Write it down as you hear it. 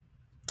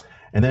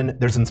And then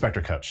there's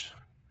Inspector Coach.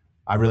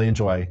 I really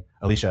enjoy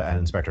Alicia at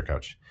Inspector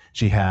Coach.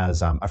 She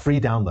has a free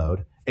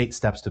download, 8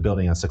 steps to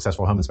building a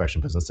successful home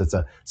inspection business. It's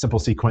a simple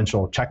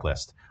sequential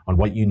checklist on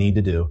what you need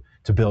to do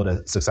to build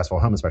a successful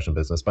home inspection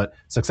business. But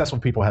successful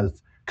people have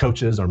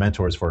coaches or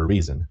mentors for a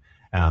reason.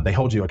 They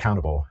hold you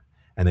accountable,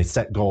 and they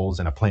set goals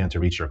and a plan to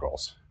reach your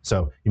goals.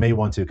 So you may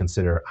want to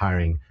consider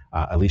hiring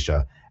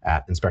Alicia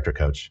at Inspector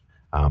Coach.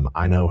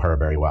 I know her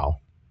very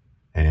well,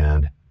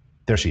 and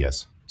there she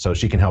is. So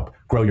she can help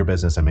grow your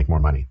business and make more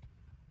money.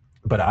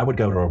 But I would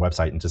go to our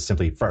website and just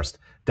simply first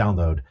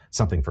download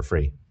something for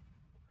free.